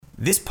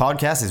This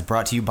podcast is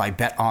brought to you by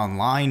Bet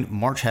Online.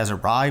 March has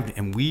arrived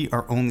and we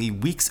are only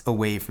weeks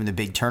away from the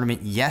big tournament.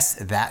 Yes,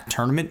 that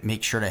tournament.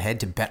 Make sure to head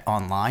to Bet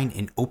Online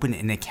and open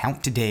an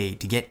account today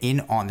to get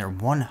in on their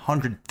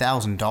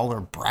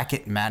 $100,000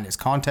 Bracket Madness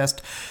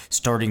contest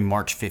starting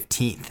March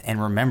 15th.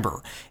 And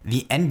remember,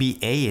 the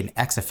NBA and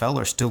XFL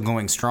are still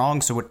going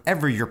strong, so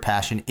whatever your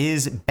passion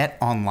is, Bet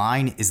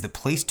Online is the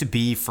place to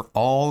be for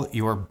all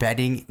your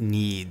betting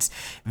needs.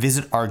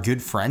 Visit our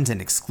good friends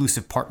and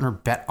exclusive partner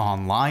Bet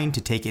Online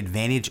to take advantage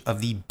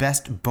of the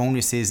best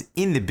bonuses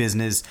in the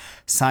business.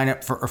 Sign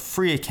up for a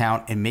free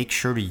account and make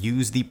sure to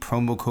use the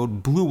promo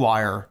code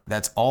BLUEWIRE.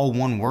 That's all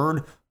one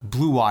word,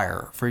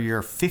 BLUEWIRE, for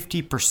your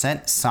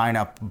 50% sign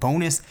up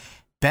bonus.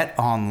 Bet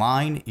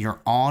Online, your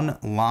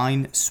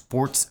online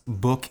sports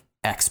book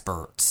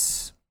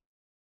experts.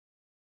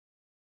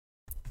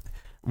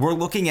 We're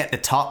looking at the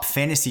top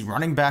fantasy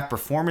running back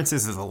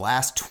performances of the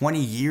last 20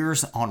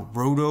 years on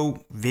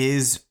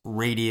RotoViz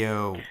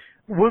Radio.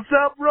 What's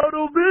up,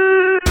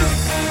 RotoViz?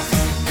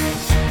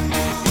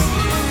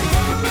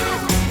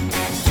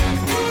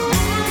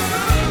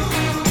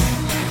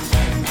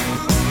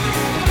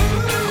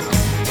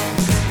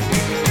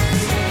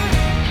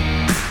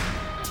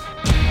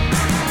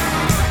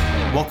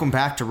 Welcome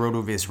back to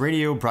RotoViz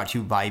Radio, brought to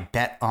you by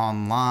Bet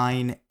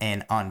Online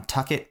and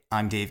Untuck It.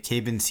 I'm Dave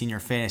Cabin, Senior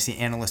Fantasy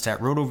Analyst at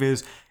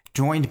RotoViz,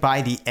 joined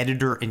by the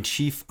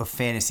Editor-in-Chief of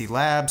Fantasy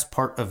Labs,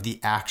 part of the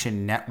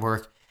Action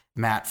Network,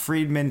 Matt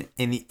Friedman.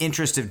 In the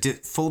interest of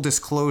full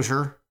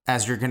disclosure,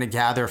 as you're going to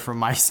gather from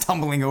my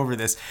stumbling over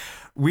this,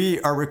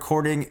 we are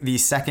recording the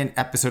second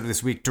episode of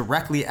this week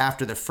directly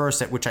after the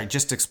first, at which I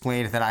just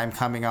explained that I'm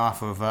coming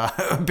off of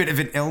a bit of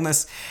an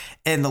illness.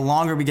 And the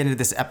longer we get into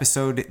this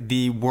episode,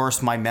 the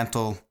worse my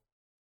mental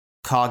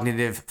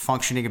cognitive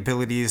functioning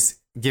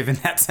abilities, given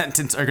that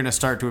sentence, are going to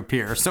start to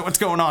appear. So what's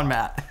going on,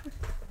 Matt?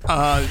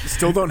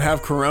 Still don't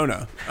have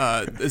corona,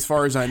 as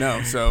far as I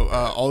know. So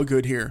all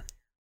good here.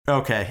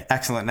 Okay,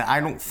 excellent. Now,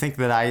 I don't think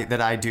that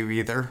I do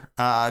either.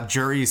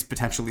 Jury's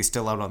potentially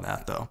still out on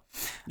that, though.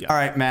 Yeah. All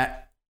right, Matt.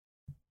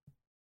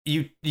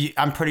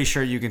 I'm pretty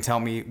sure you can tell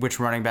me which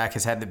running back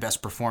has had the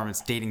best performance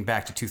dating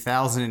back to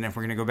 2000. And if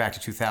we're going to go back to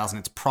 2000,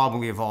 it's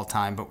probably of all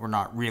time, but we're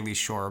not really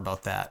sure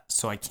about that.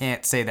 So I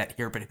can't say that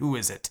here, but who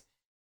is it?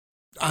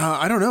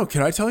 I don't know.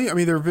 Can I tell you? I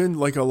mean, there have been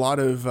like a lot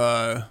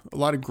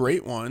of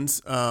great ones.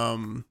 I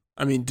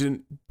mean,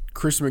 didn't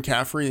Christian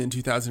McCaffrey in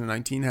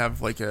 2019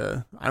 have like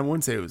I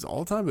wouldn't say it was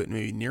all time, but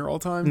maybe near all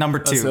time? Number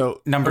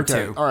two. Number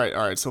two. All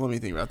right. So let me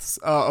think about this.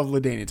 Of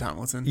LaDainian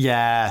Tomlinson.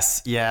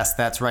 Yes,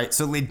 that's right.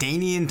 So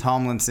LaDainian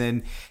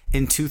Tomlinson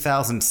in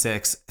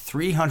 2006,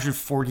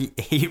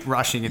 348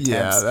 rushing attempts.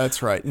 Yeah,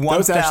 that's right.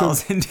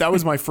 That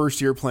was my first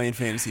year playing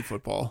fantasy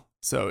football.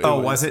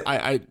 So was it?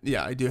 I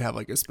do have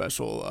like a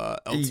special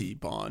LT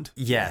bond.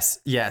 Yes.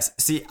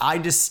 See, I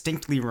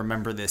distinctly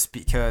remember this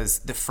because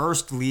the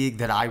first league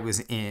that I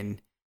was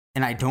in,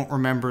 and I don't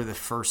remember the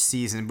first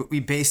season, but we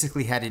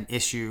basically had an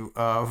issue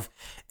of,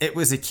 it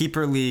was a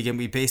keeper league, and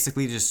we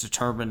basically just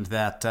determined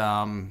that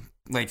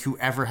like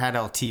whoever had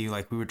LT,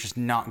 like we were just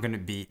not going to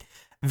beat.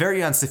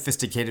 Very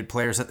unsophisticated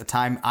players at the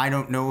time. I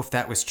don't know if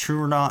that was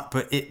true or not,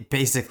 but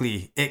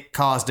it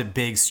caused a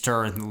big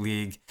stir in the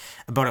league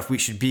about if we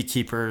should be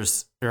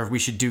keepers or if we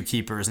should do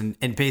keepers.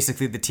 And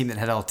basically the team that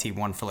had LT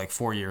won for like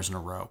 4 years in a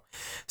row.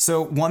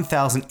 So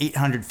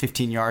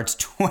 1,815 yards,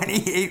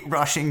 28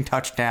 rushing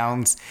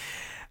touchdowns.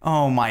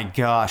 Oh my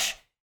gosh.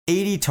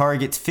 80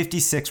 targets,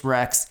 56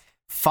 recs,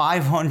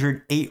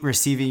 508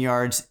 receiving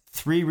yards,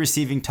 3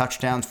 receiving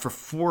touchdowns for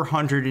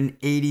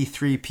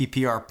 483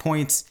 PPR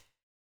points.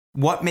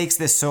 What makes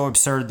this so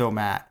absurd, though,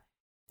 Matt,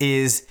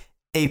 is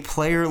a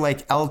player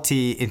like LT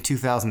in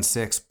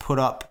 2006 put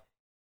up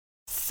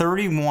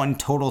 31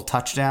 total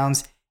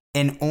touchdowns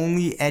and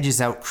only edges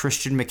out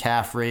Christian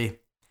McCaffrey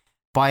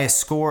by a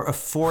score of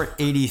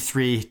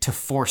 483 to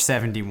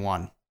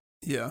 471.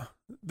 Yeah,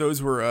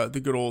 those were the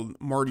good old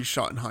Marty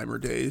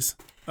Schottenheimer days.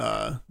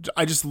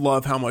 I just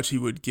love how much he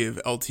would give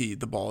LT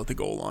the ball at the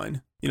goal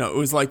line. You know, it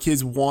was like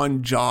his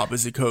one job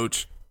as a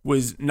coach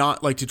was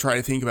not like to try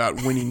to think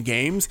about winning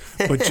games,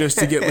 but just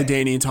to get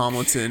LaDainian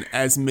Tomlinson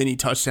as many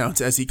touchdowns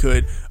as he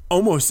could,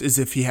 almost as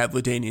if he had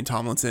LaDainian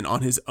Tomlinson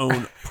on his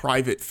own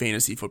private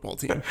fantasy football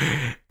team.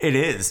 It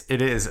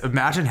is.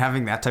 Imagine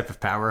having that type of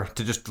power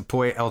to just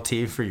deploy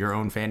LT for your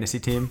own fantasy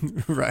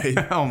team. Right.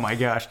 Oh my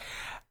gosh.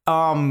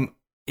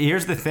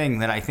 Here's the thing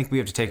that I think we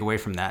have to take away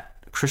from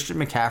that. Christian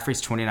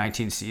McCaffrey's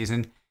 2019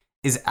 season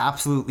is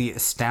absolutely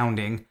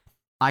astounding.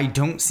 I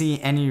don't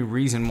see any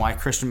reason why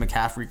Christian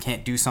McCaffrey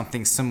can't do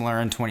something similar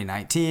in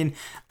 2019.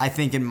 I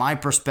think in my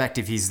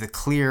perspective, he's the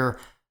clear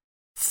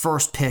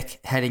first pick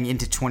heading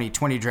into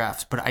 2020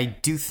 drafts. But I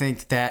do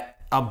think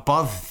that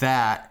above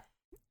that...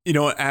 You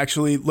know what,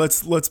 actually,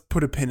 let's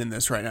put a pin in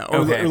this right now.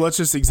 Okay. Or let's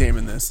just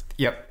examine this.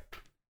 Yep.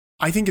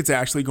 I think it's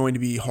actually going to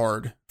be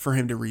hard for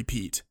him to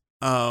repeat.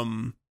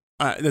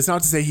 That's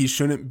not to say he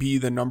shouldn't be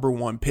the number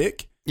one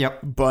pick.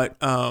 Yep. But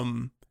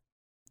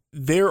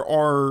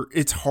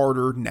it's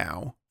harder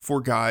now for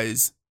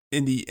guys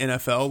in the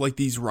NFL, like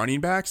these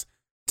running backs,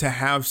 to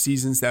have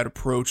seasons that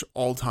approach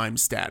all-time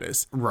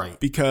status. Right.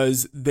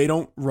 Because they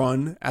don't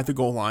run at the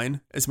goal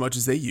line as much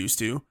as they used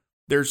to.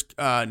 There's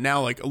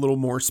now like a little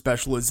more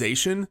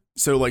specialization.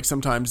 So like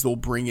sometimes they'll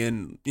bring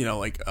in,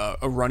 like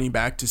a running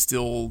back to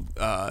still,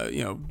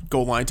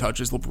 goal line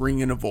touches. They'll bring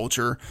in a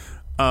vulture.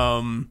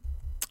 And,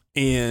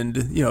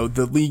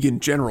 the league in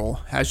general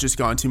has just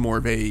gone to more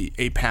of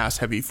a pass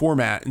heavy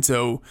format. And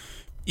so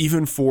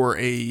even for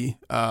a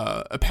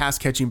pass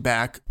catching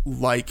back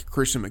like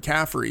Christian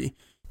McCaffrey,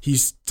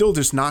 he's still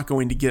just not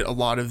going to get a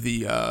lot of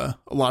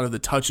the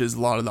touches,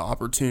 a lot of the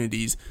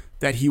opportunities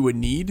that he would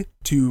need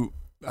to,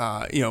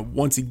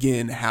 once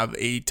again have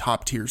a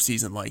top tier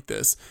season like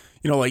this.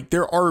 Like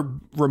there are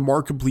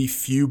remarkably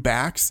few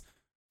backs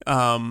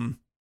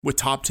with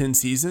top 10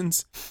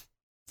 seasons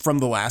from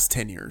the last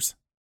 10 years.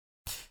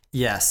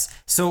 Yes.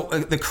 So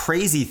the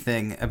crazy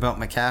thing about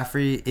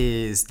McCaffrey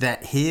is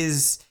that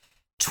his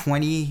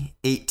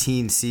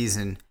 2018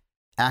 season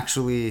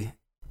actually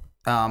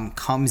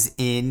comes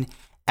in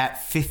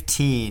at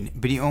 15,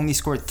 but he only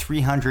scored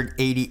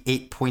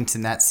 388 points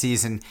in that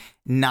season,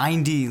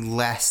 90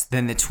 less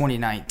than the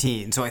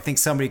 2019. So I think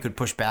somebody could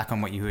push back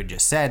on what you had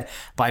just said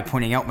by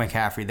pointing out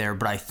McCaffrey there,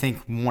 but I think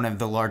one of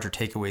the larger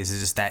takeaways is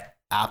just that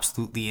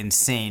absolutely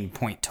insane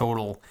point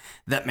total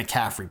that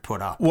McCaffrey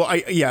put up. Well,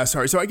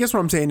 sorry. So I guess what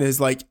I'm saying is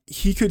like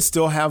he could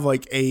still have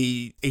like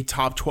a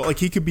top 12, like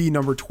he could be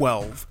number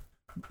 12.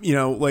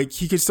 Like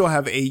he could still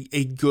have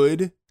a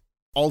good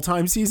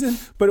all-time season,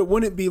 but it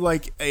wouldn't be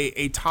like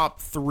a top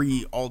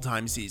 3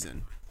 all-time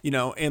season,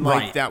 and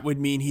like right. That would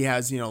mean he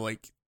has,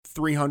 like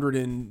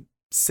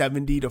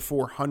 370 to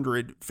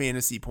 400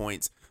 fantasy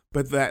points,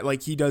 but that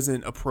like he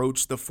doesn't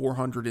approach the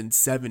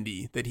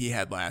 470 that he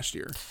had last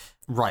year.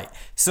 Right.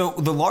 So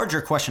the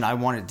larger question I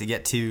wanted to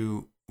get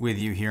to with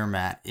you here,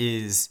 Matt,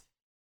 is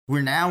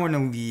we're now in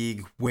a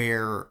league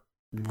where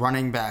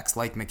running backs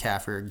like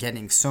McCaffrey are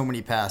getting so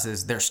many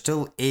passes. They're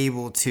still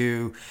able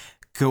to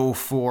go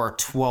for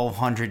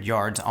 1,200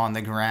 yards on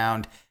the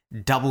ground,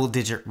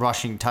 double-digit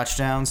rushing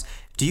touchdowns.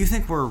 Do you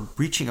think we're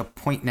reaching a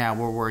point now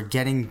where we're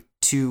getting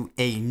to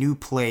a new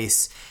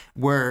place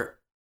where,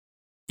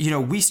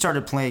 we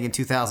started playing in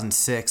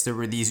 2006. There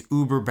were these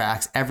uber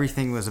backs.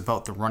 Everything was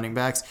about the running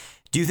backs.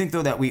 Do you think,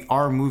 though, that we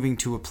are moving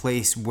to a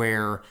place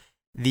where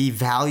the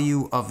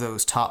value of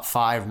those top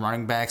 5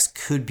 running backs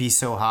could be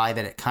so high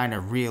that it kind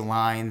of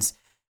realigns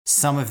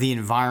some of the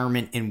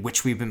environment in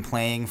which we've been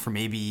playing for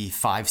maybe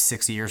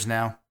 5-6 years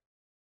now?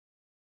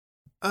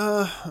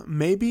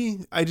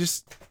 Maybe.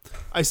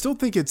 I still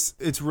think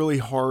it's really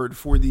hard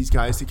for these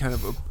guys to kind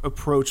of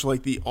approach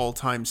like the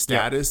all-time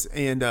status.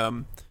 Yeah.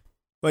 And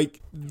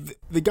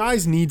the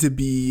guys need to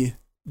be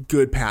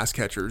good pass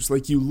catchers.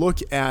 Like you look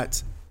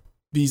at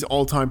these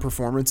all-time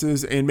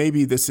performances, and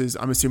maybe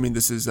I'm assuming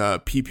this is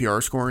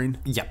PPR scoring.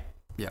 Yep.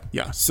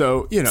 Yeah.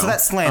 So, so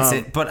that slants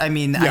it, but I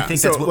mean, I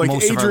think that's what like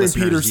most of our Adrian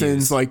listeners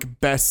Peterson's use.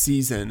 like best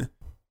season.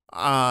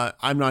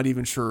 I'm not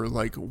even sure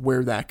like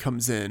where that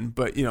comes in,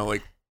 but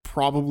like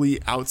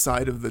probably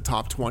outside of the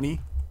top 20,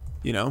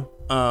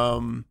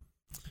 I'm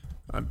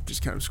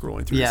just kind of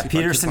scrolling through. Yeah.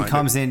 Peterson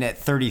comes in at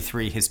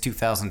 33, his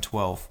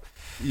 2012.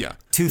 Yeah.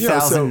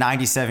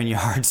 2,097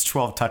 yards,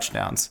 12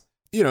 touchdowns.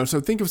 So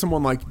think of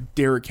someone like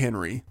Derrick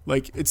Henry.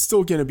 Like it's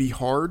still going to be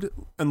hard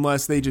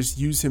unless they just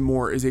use him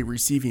more as a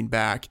receiving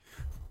back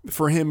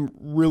for him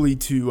really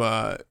to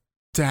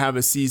have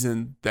a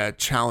season that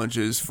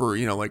challenges for,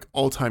 like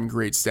all-time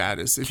great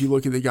status. If you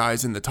look at the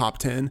guys in the top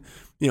 10,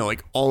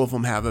 like all of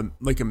them have a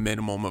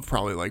minimum of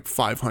probably like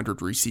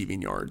 500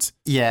 receiving yards.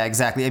 Yeah,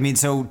 exactly. I mean,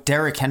 so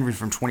Derrick Henry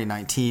from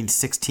 2019,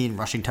 16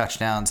 rushing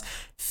touchdowns,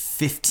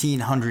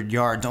 1,500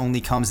 yards,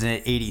 only comes in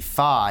at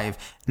 85.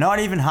 Not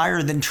even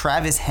higher than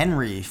Travis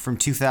Henry from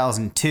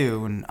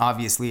 2002. And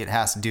obviously it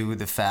has to do with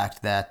the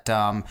fact that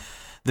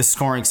the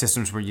scoring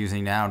systems we're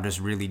using now just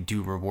really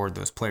do reward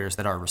those players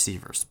that are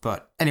receivers.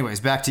 But anyways,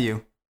 back to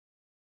you.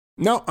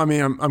 No, I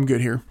mean, I'm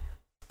good here.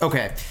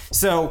 Okay.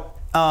 So,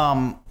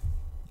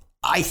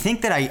 I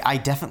think that I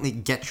definitely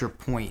get your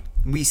point.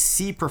 We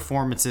see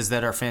performances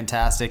that are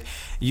fantastic.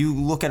 You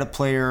look at a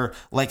player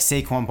like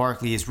Saquon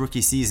Barkley, his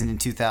rookie season in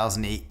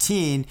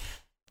 2018,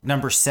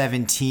 number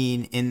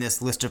 17 in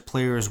this list of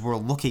players we're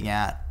looking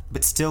at.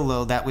 But still,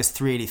 though, that was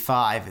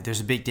 385.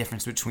 There's a big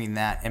difference between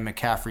that and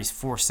McCaffrey's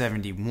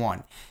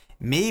 471.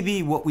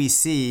 Maybe what we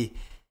see,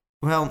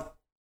 well,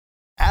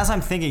 as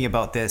I'm thinking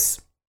about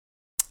this,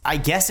 I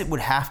guess it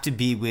would have to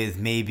be with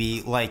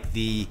maybe like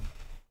the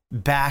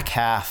back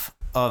half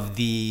of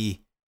the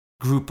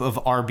group of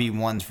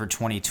RB1s for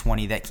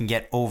 2020 that can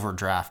get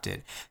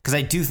overdrafted. Because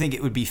I do think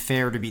it would be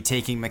fair to be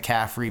taking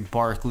McCaffrey,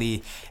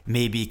 Barkley,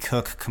 maybe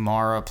Cook,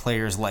 Kamara,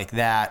 players like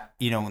that,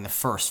 in the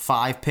first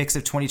 5 picks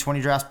of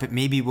 2020 drafts. But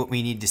maybe what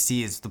we need to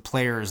see is the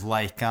players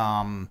like,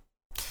 I'm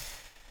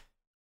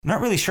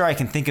not really sure I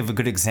can think of a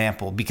good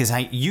example because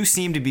you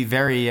seem to be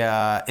very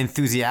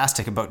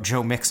enthusiastic about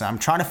Joe Mixon. I'm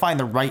trying to find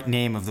the right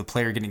name of the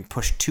player getting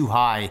pushed too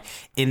high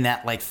in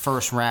that like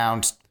first,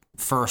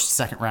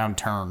 second round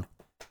turn.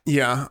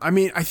 Yeah, I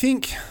mean, I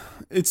think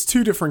it's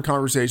two different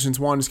conversations.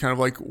 One is kind of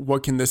like,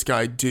 what can this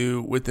guy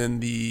do within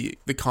the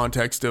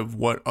context of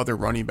what other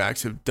running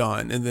backs have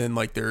done? And then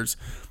like there's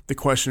the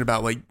question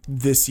about like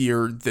this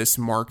year, this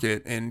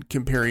market, and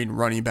comparing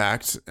running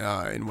backs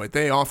and what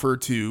they offer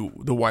to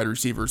the wide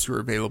receivers who are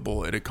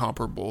available at a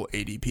comparable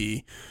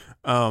ADP.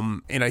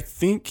 And I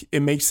think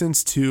it makes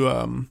sense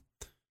to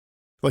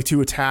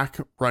to attack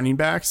running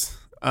backs.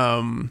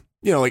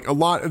 Like a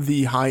lot of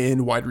the high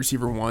end wide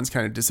receiver ones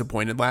kind of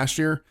disappointed last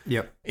year.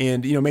 Yep.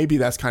 And, maybe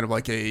that's kind of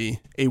like a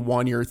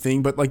 1 year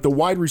thing, but like the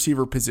wide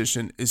receiver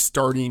position is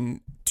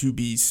starting to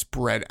be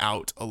spread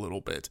out a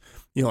little bit.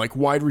 Like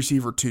wide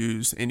receiver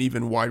 2s and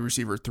even wide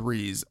receiver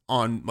 3s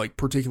on like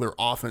particular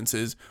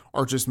offenses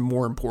are just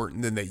more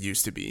important than they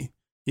used to be,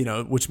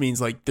 which means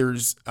like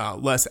there's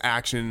less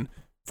action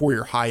for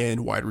your high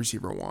end wide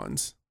receiver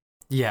ones.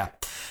 Yeah.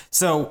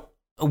 So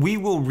we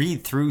will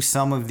read through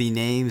some of the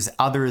names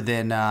other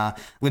than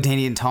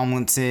LaDainian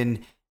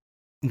Tomlinson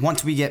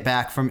once we get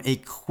back from a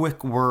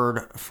quick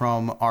word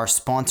from our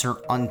sponsor,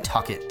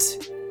 Untuck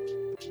It.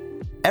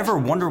 Ever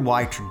wonder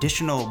why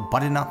traditional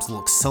button-ups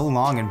look so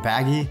long and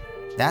baggy?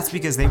 That's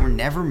because they were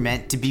never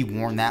meant to be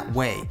worn that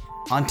way.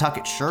 Untuck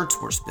It shirts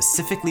were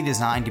specifically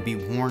designed to be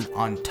worn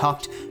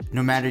untucked.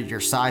 No matter your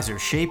size or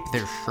shape,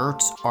 their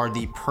shirts are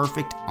the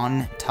perfect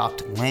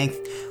untucked length.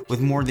 With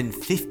more than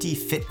 50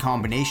 fit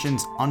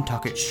combinations,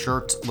 Untuck It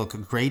shirts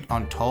look great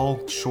on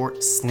tall,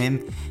 short,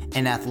 slim,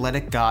 and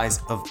athletic guys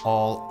of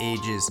all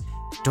ages.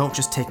 Don't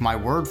just take my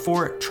word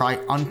for it. Try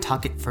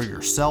Untuck It for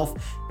yourself.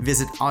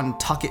 Visit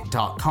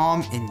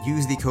untuckit.com and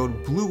use the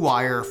code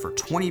BLUEWIRE for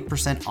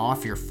 20%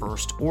 off your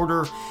first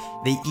order.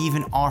 They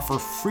even offer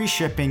free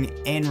shipping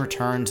and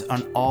returns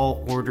on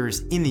all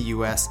orders in the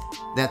US.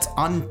 That's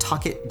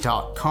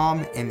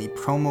untuckit.com and the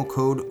promo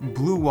code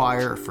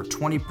BLUEWIRE for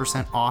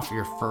 20% off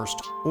your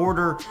first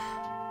order.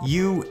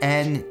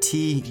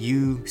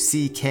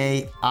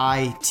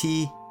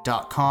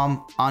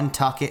 untuckit.com.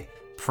 Untuck It,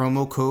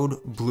 promo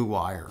code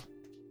BLUEWIRE.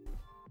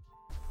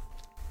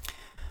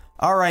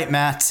 All right,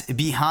 Matt.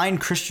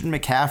 Behind Christian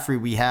McCaffrey,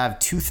 we have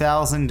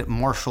 2000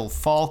 Marshall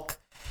Faulk,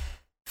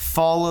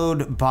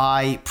 followed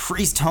by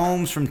Priest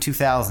Holmes from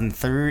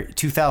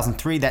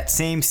 2003. That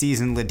same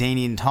season,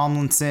 LaDainian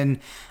Tomlinson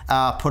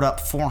put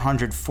up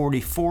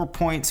 444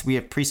 points. We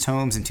have Priest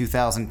Holmes in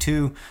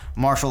 2002,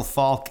 Marshall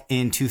Faulk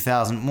in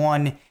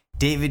 2001,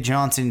 David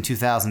Johnson in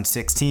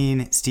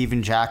 2016,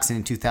 Steven Jackson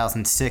in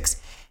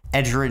 2006,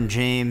 Edgerrin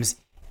James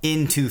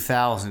in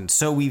 2000.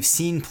 So we've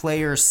seen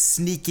players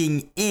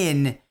sneaking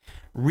in,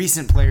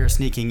 recent players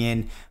sneaking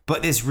in,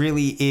 but this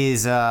really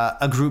is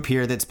a group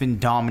here that's been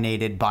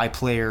dominated by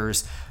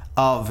players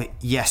of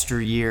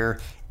yesteryear,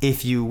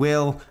 if you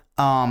will.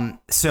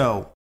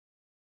 So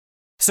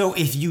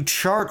if you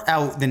chart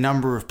out the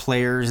number of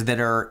players that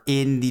are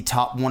in the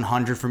top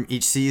 100 from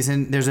each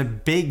season, there's a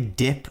big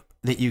dip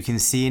that you can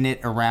see in it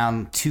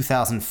around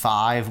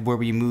 2005, where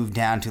we move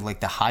down to like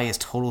the highest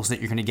totals that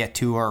you're going to get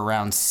to are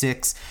around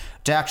 6,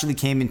 which actually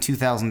came in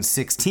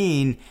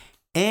 2016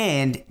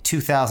 and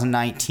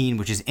 2019,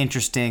 which is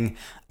interesting.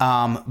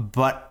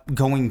 But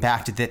going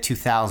back to the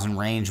 2000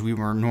 range, we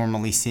were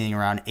normally seeing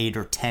around 8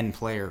 or 10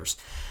 players.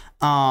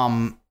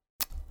 As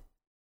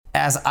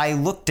I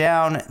look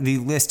down the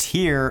list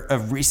here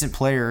of recent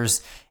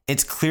players,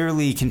 it's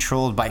clearly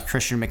controlled by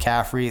Christian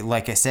McCaffrey.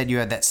 Like I said, you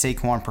had that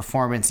Saquon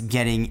performance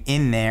getting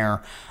in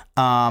there.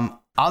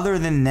 Other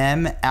than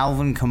them,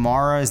 Alvin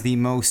Kamara is the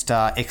most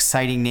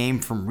exciting name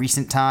from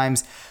recent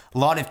times. A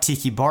lot of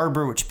Tiki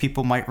Barber, which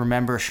people might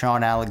remember,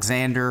 Sean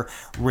Alexander,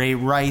 Ray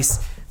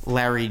Rice,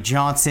 Larry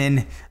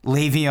Johnson,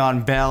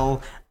 Le'Veon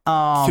Bell.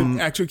 Can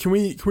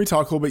we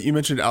talk a little bit? You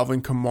mentioned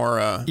Alvin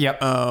Kamara.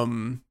 Yep.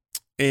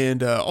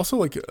 And also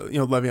like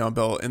Le'Veon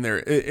Bell in there.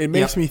 It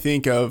makes me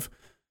think of,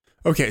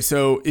 okay,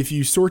 so if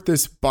you sort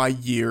this by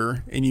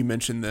year, and you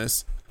mentioned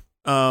this,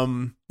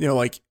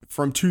 like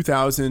from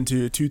 2000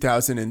 to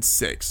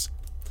 2006,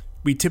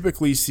 we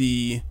typically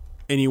see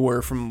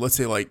anywhere from, let's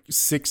say, like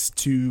 6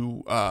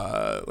 to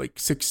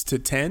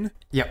 10,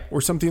 or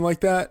something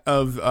like that,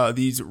 of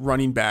these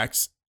running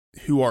backs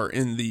who are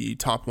in the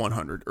top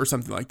 100 or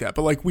something like that.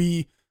 But like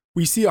we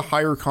see a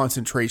higher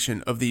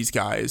concentration of these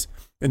guys,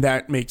 and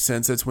that makes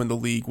sense. That's when the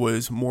league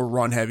was more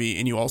run heavy,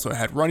 and you also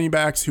had running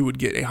backs who would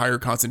get a higher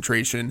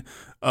concentration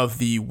of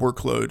the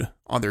workload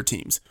on their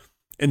teams.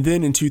 And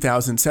then in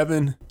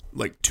 2007,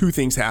 like two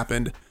things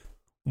happened.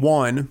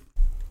 One,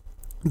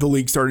 the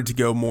league started to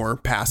go more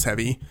pass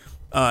heavy.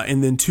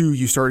 And then two,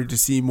 you started to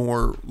see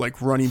more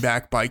like running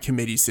back by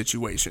committee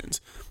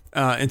situations.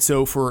 And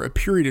so for a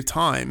period of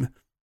time,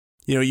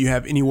 you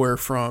have anywhere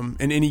from,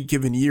 in any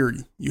given year,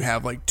 you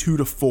have like 2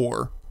 to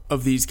 4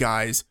 of these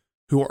guys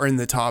who are in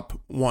the top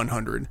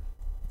 100.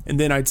 And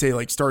then I'd say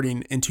like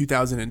starting in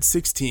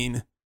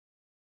 2016,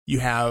 you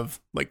have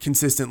like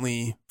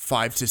consistently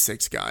 5 to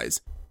 6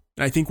 guys.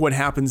 And I think what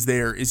happens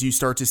there is you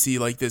start to see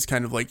like this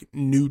kind of like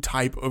new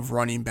type of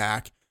running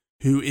back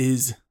who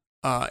is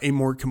a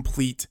more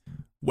complete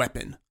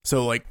weapon.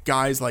 So like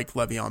guys like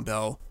Le'Veon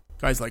Bell,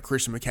 guys like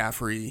Christian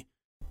McCaffrey,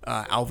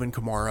 Alvin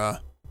Kamara,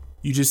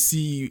 you just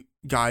see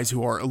guys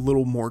who are a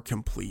little more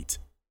complete,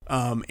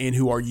 and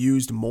who are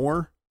used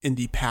more in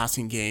the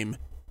passing game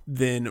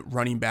than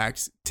running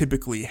backs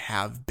typically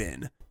have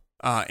been.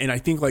 And I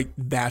think like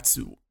that's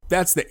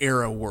the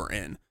era we're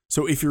in.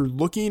 So if you're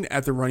looking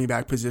at the running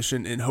back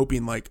position and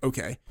hoping like,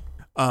 okay,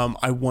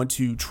 I want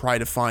to try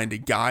to find a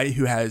guy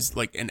who has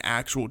like an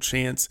actual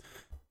chance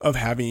of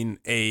having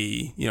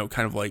a,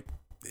 kind of like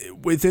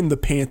within the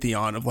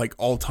pantheon of like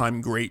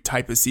all-time great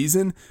type of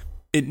season,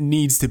 it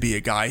needs to be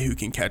a guy who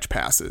can catch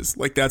passes.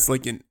 Like that's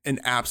like an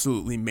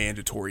absolutely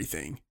mandatory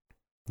thing.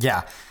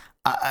 Yeah.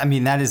 I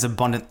mean, that is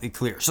abundantly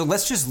clear. So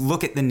let's just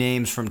look at the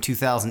names from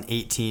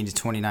 2018 to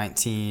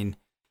 2019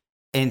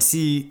 and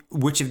see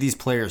which of these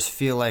players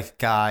feel like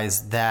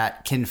guys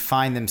that can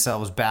find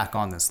themselves back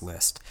on this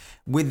list.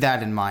 With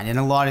that in mind, and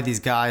a lot of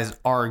these guys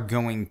are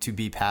going to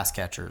be pass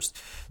catchers.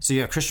 So you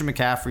have Christian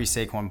McCaffrey,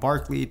 Saquon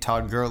Barkley,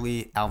 Todd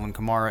Gurley, Alvin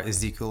Kamara,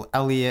 Ezekiel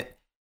Elliott,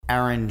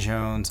 Aaron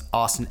Jones,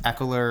 Austin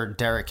Eckler,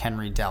 Derrick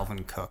Henry,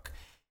 Dalvin Cook.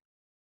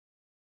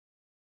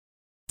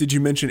 Did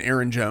you mention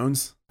Aaron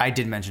Jones? I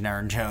did mention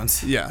Aaron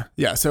Jones. Yeah.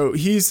 So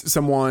he's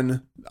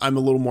someone I'm a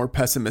little more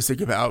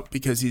pessimistic about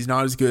because he's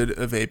not as good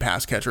of a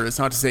pass catcher. It's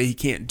not to say he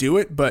can't do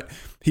it, but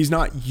he's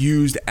not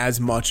used as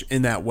much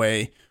in that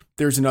way.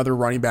 There's another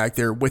running back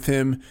there with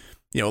him.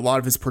 A lot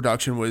of his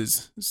production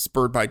was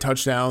spurred by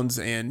touchdowns,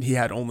 and he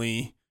had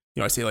only,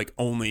 I say like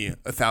only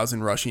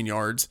 1,000 rushing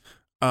yards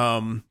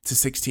to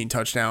 16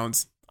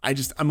 touchdowns.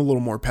 I'm a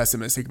little more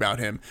pessimistic about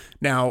him.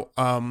 Now,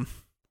 I'm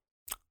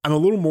a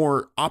little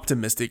more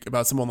optimistic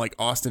about someone like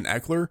Austin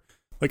Eckler.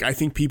 Like, I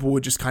think people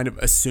would just kind of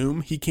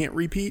assume he can't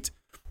repeat,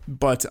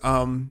 but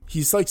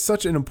he's like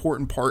such an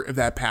important part of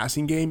that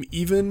passing game,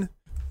 even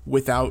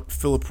without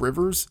Phillip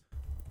Rivers.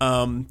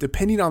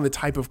 Depending on the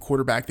type of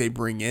quarterback they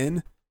bring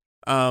in,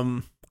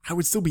 I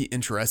would still be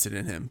interested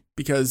in him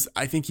because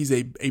I think he's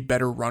a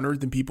better runner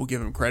than people give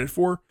him credit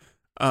for.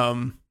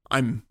 I'm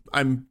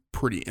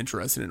pretty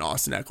interested in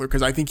Austin Eckler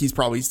because I think he's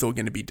probably still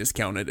going to be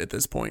discounted at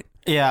this point.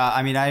 Yeah,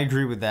 I mean, I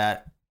agree with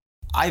that.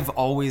 I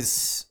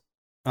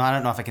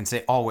don't know if I can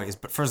say always,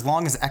 but for as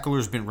long as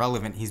Eckler's been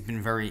relevant, he's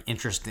been very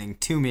interesting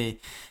to me.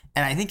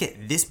 And I think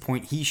at this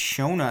point, he's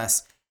shown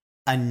us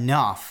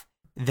enough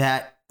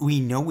that we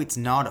know it's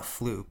not a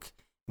fluke.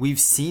 We've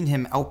seen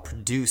him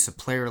outproduce a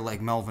player like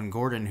Melvin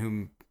Gordon,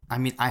 whom, I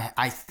mean,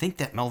 I think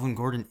that Melvin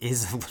Gordon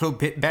is a little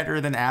bit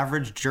better than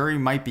average. Jury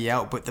might be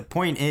out, but the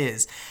point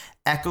is,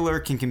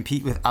 Eckler can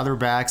compete with other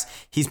backs.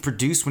 He's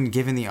produced when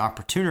given the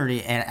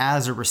opportunity, and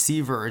as a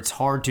receiver, it's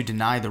hard to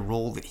deny the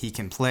role that he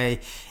can play.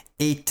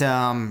 8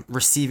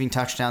 receiving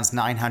touchdowns,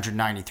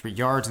 993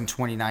 yards in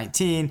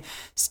 2019.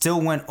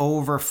 Still went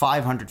over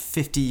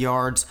 550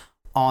 yards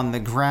on the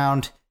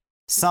ground.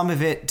 Some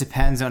of it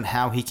depends on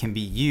how he can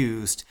be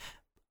used.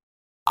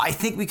 I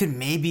think we could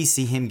maybe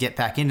see him get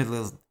back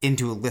into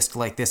a list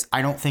like this.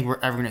 I don't think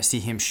we're ever going to see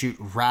him shoot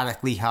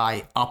radically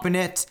high up in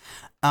it,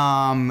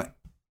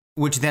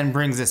 which then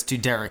brings us to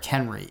Derrick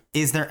Henry.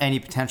 Is there any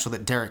potential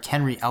that Derrick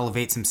Henry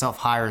elevates himself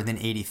higher than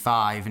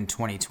 85 in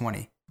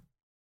 2020?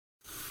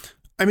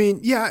 I mean,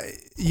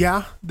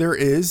 yeah, there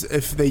is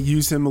if they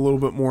use him a little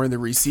bit more in the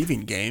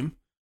receiving game.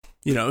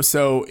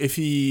 So if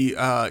he,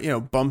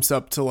 bumps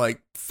up to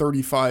like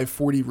 35,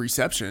 40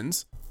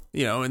 receptions,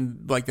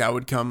 and like that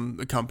would come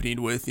accompanied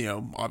with,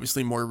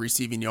 obviously more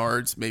receiving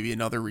yards, maybe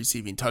another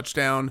receiving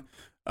touchdown.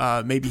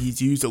 Maybe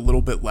he's used a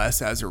little bit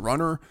less as a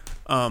runner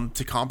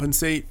to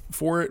compensate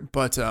for it.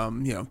 But,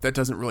 that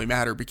doesn't really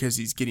matter because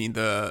he's getting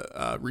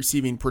the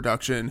receiving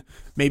production.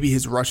 Maybe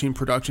his rushing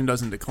production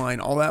doesn't decline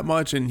all that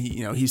much. And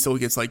he still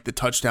gets like the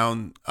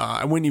touchdown.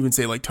 I wouldn't even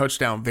say like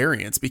touchdown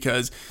variance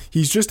because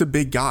he's just a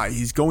big guy.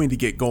 He's going to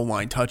get goal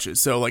line touches.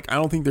 So like, I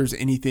don't think there's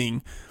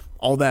anything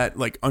all that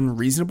like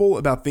unreasonable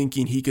about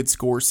thinking he could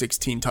score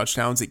 16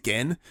 touchdowns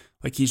again.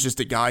 Like he's just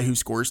a guy who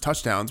scores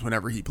touchdowns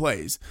whenever he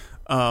plays.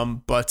 I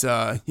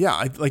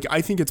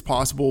think it's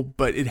possible,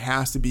 but it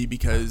has to be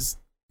because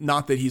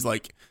not that he's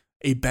like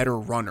a better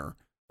runner.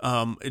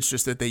 It's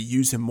just that they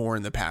use him more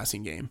in the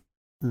passing game.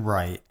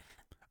 Right.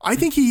 I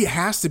think he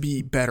has to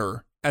be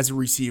better as a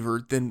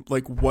receiver than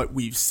like what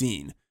we've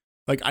seen.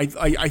 Like I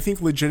think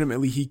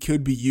legitimately he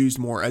could be used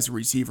more as a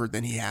receiver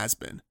than he has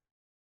been.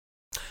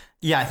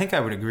 Yeah, I think I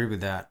would agree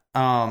with that.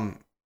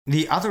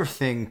 The other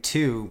thing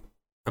too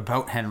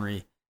about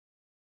Henry,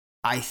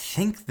 I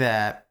think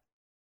that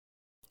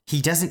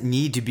he doesn't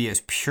need to be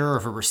as pure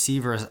of a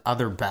receiver as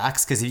other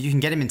backs because if you can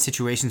get him in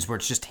situations where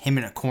it's just him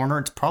in a corner,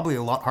 it's probably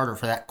a lot harder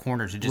for that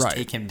corner to just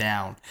take him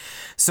down.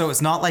 So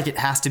it's not like it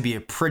has to be a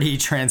pretty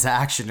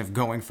transaction of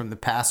going from the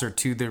passer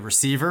to the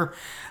receiver.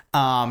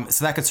 So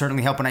that could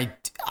certainly help. And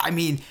I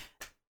mean,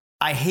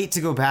 I hate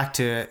to go back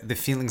to the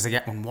feelings I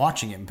get when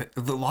watching him, but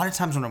a lot of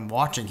times when I'm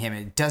watching him,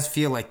 it does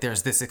feel like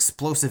there's this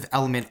explosive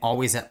element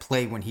always at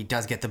play when he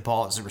does get the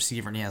ball as a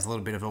receiver and he has a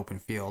little bit of open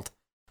field.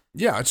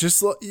 Yeah,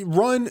 just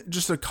run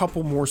just a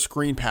couple more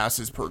screen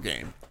passes per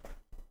game.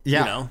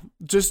 Yeah.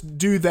 Just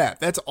do that.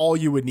 That's all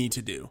you would need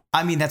to do.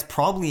 I mean, that's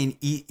probably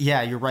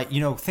yeah, you're right.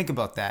 Think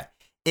about that.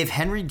 if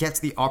Henry gets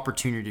the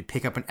opportunity to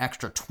pick up an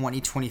extra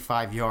 20,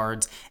 25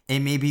 yards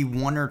and maybe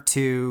one or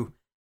two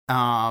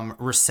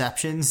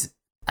receptions,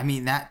 I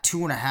mean, that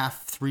 2.5,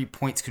 3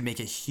 points could make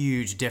a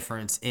huge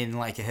difference in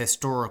like a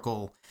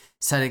historical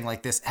setting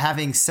like this.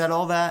 Having said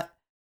all that,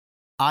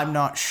 I'm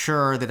not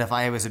sure that if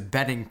I was a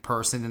betting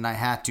person and I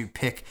had to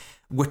pick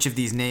which of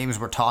these names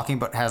we're talking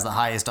about has the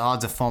highest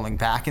odds of falling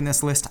back in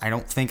this list, I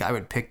don't think I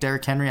would pick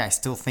Derrick Henry. I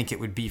still think it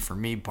would be, for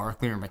me,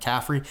 Barkley or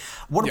McCaffrey.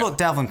 What about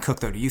Dalvin Cook,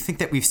 though? Do you think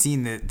that we've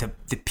seen the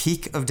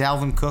peak of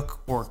Dalvin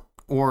Cook,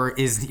 or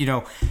is,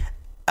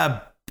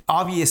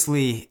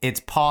 obviously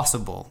it's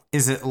possible.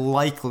 Is it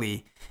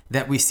likely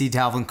that we see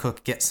Dalvin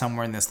Cook get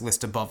somewhere in this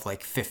list above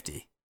like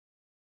 50?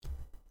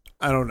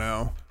 I don't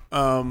know.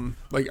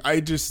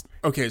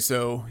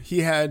 So he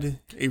had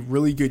a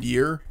really good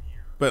year,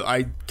 but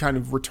I kind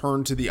of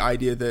returned to the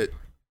idea that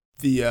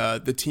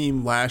the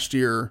team last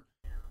year,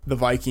 the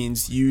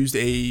Vikings, used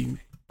a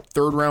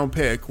 3rd round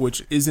pick,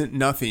 which isn't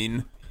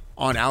nothing,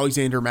 on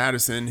Alexander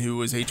Mattison, who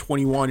was a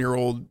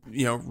 21-year-old,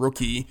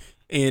 rookie,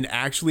 and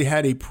actually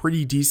had a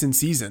pretty decent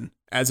season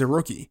as a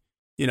rookie.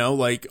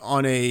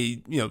 On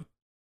a,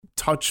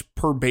 touch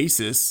per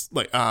basis,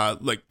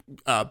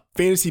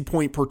 fantasy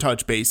point per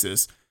touch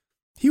basis,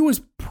 he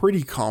was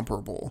pretty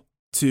comparable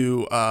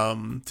to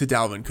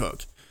Dalvin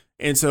Cook.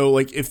 And so,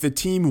 if the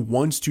team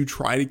wants to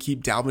try to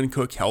keep Dalvin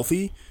Cook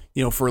healthy,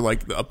 for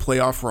a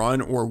playoff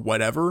run or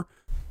whatever,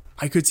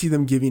 I could see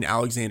them giving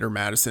Alexander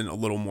Mattison a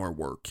little more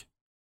work.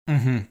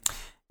 Mm-hmm.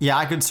 Yeah,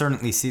 I could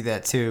certainly see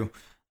that too.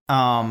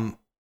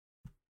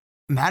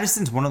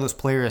 Madison's one of those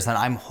players that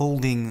I'm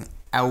holding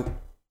out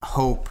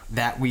hope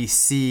that we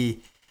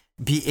see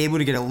be able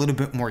to get a little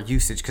bit more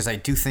usage, because I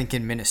do think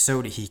in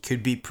Minnesota he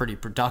could be pretty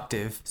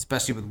productive,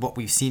 especially with what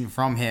we've seen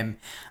from him.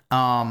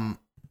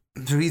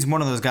 So he's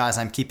one of those guys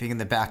I'm keeping in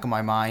the back of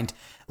my mind.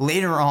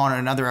 Later on in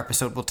another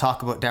episode, we'll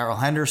talk about Darrell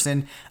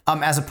Henderson.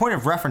 As a point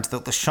of reference,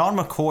 though, LeSean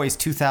McCoy's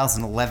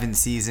 2011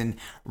 season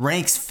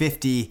ranks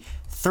 50,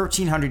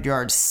 1,300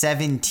 yards,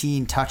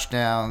 17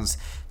 touchdowns,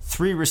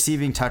 3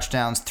 receiving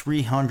touchdowns,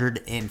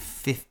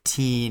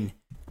 315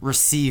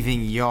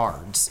 receiving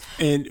yards.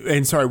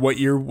 And sorry, what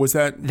year was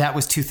that? That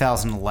was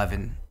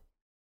 2011.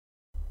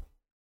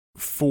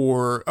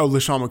 For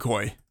LeSean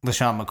McCoy.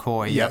 LeSean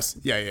McCoy, yes.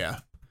 Yep. Yeah.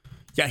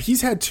 Yeah,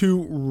 he's had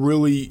 2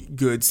 really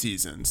good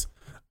seasons.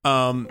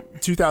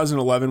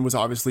 2011 was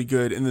obviously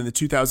good, and then the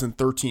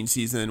 2013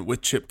 season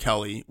with Chip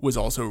Kelly was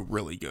also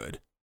really good.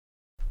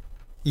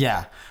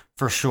 Yeah,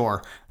 for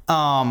sure.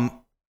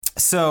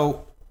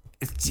 So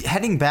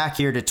heading back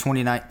here to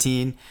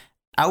 2019,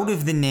 outside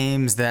of the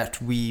names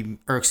that we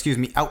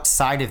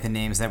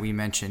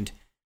mentioned,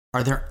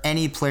 are there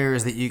any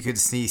players that you could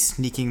see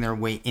sneaking their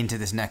way into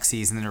this next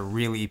season that are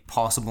really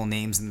possible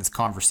names in this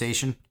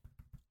conversation?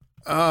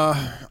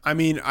 I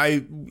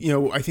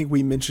think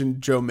we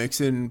mentioned Joe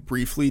Mixon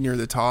briefly near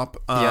the top.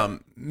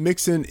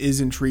 Mixon is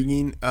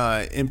intriguing,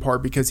 in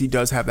part because he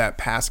does have that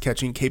pass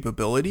catching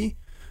capability.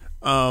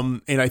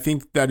 And I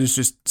think that is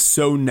just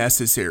so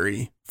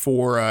necessary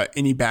for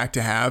any back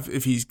to have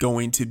if he's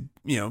going to,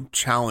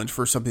 challenge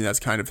for something that's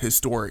kind of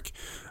historic.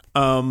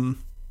 And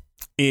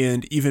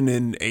even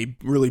in a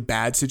really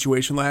bad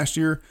situation last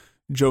year,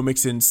 Joe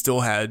Mixon still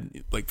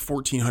had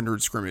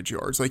 1,400 scrimmage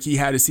yards. He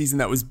had a season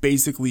that was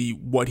basically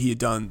what he had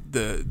done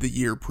the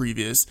year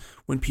previous,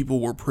 when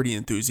people were pretty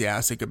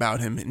enthusiastic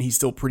about him, and he's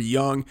still pretty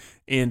young.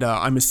 And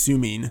I'm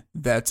assuming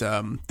that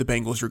the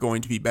Bengals are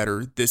going to be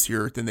better this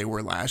year than they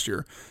were last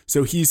year.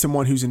 So he's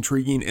someone who's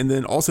intriguing. And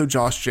then also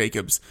Josh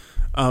Jacobs,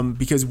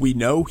 because we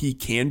know he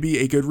can be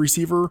a good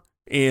receiver,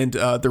 and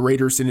the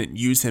Raiders didn't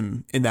use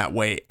him in that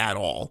way at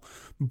all.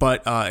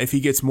 But if he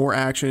gets more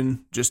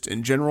action just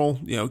in general,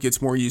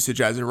 gets more usage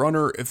as a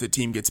runner, if the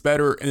team gets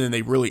better and then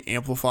they really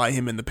amplify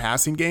him in the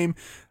passing game,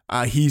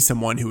 he's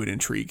someone who would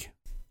intrigue.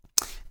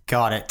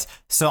 Got it.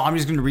 So I'm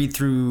just going to read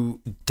through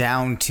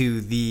down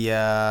to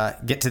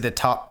get to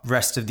the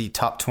rest of the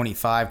top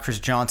 25. Chris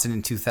Johnson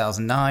in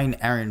 2009,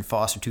 Arian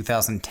Foster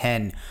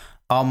 2010,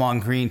 Almon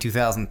Green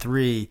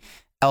 2003,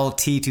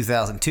 LT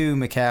 2002,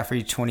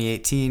 McCaffrey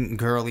 2018,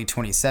 Gurley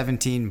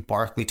 2017,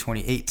 Barkley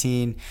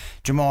 2018,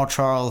 Jamal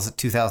Charles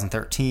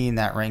 2013,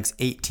 that ranks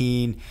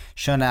 18,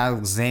 Sean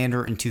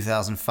Alexander in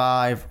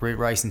 2005, Ray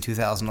Rice in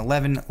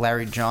 2011,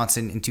 Larry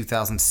Johnson in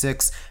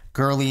 2006,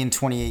 Gurley in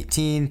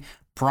 2018,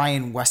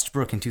 Brian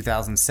Westbrook in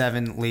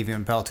 2007,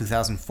 Le'Veon Bell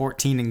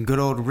 2014, and good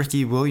old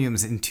Ricky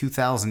Williams in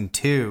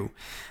 2002.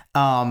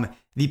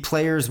 The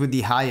players with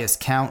the highest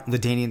count: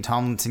 LaDainian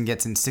Tomlinson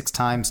gets in 6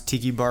 times,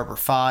 Tiki Barber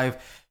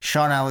 5,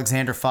 Sean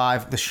Alexander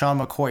 5, LeSean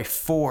McCoy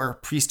 4,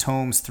 Priest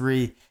Holmes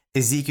 3,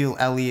 Ezekiel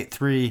Elliott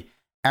 3,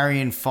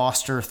 Arian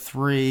Foster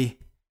 3,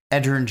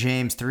 Edgerrin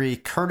James 3,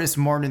 Curtis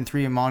Martin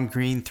 3, Amon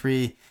Green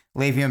 3,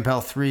 Le'Veon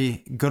Bell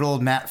 3, good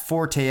old Matt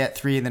Forte at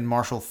 3, and then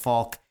Marshall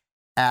Faulk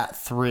at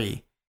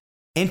 3.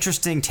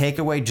 Interesting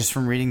takeaway just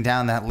from reading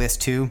down that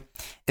list too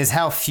is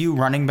how few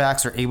running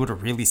backs are able to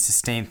really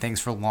sustain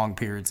things for long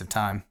periods of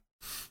time.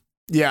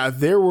 Yeah,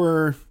 there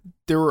were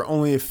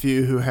only a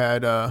few who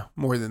had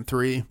more than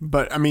 3,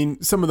 but I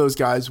mean, some of those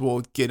guys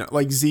will get,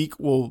 like Zeke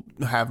will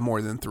have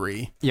more than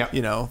 3. Yeah,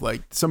 you know,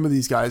 like some of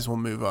these guys will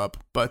move up,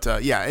 but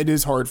yeah, it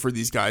is hard for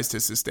these guys to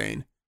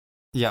sustain.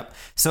 Yep.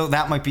 So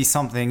that might be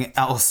something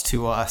else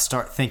to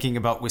start thinking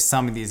about with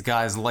some of these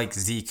guys like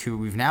Zeke, who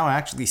we've now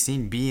actually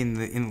seen be in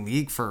the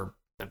league for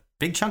a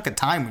big chunk of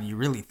time when you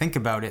really think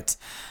about it.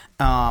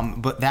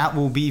 But that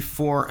will be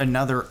for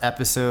another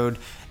episode.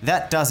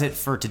 That does it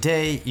for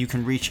today. You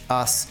can reach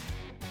us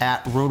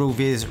at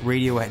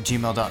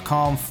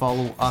rotovizradio@gmail.com.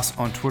 Follow us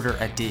on Twitter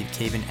at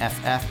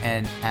DaveCabanFF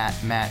and at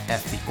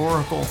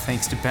MattFTheOracle.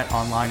 Thanks to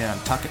BetOnline and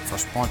Untuckit for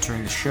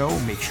sponsoring the show.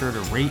 Make sure to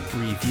rate,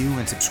 review,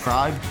 and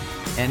subscribe.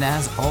 And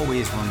as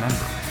always,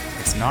 remember,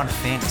 it's not a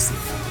fantasy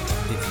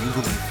if you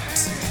believe it.